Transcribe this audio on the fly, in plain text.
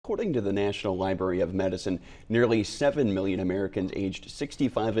According to the National Library of Medicine, nearly 7 million Americans aged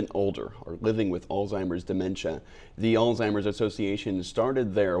 65 and older are living with Alzheimer's dementia. The Alzheimer's Association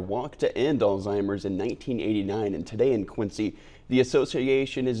started their Walk to End Alzheimer's in 1989, and today in Quincy, the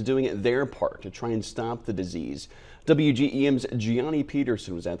association is doing their part to try and stop the disease. WGEM's Gianni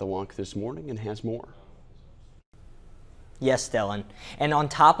Peterson was at the walk this morning and has more. Yes, Dylan. And on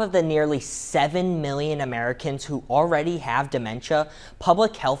top of the nearly 7 million Americans who already have dementia,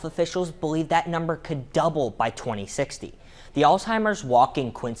 public health officials believe that number could double by 2060. The Alzheimer's Walk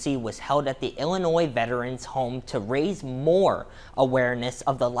in Quincy was held at the Illinois Veterans Home to raise more awareness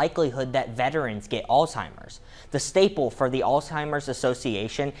of the likelihood that veterans get Alzheimer's. The staple for the Alzheimer's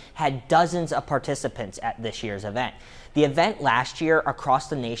Association had dozens of participants at this year's event. The event last year across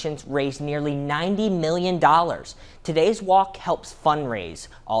the nation raised nearly $90 million. Today's walk helps fundraise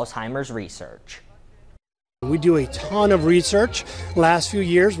Alzheimer's research. We do a ton of research. Last few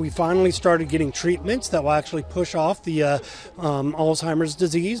years, we finally started getting treatments that will actually push off the Alzheimer's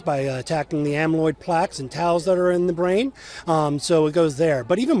disease by attacking the amyloid plaques and taus that are in the brain. So it goes there.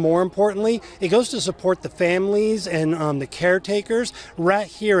 But even more importantly, it goes to support the families and the caretakers right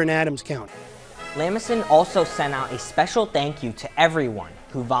here in Adams County. Lamison also sent out a special thank you to everyone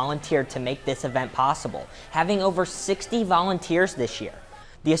who volunteered to make this event possible, having over 60 volunteers this year.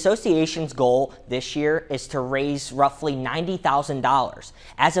 The association's goal this year is to raise roughly $90,000.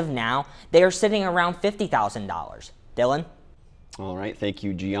 As of now, they are sitting around $50,000. Dylan? All right, thank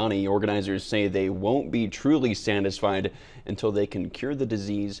you, Gianni. Organizers say they won't be truly satisfied until they can cure the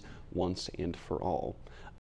disease once and for all.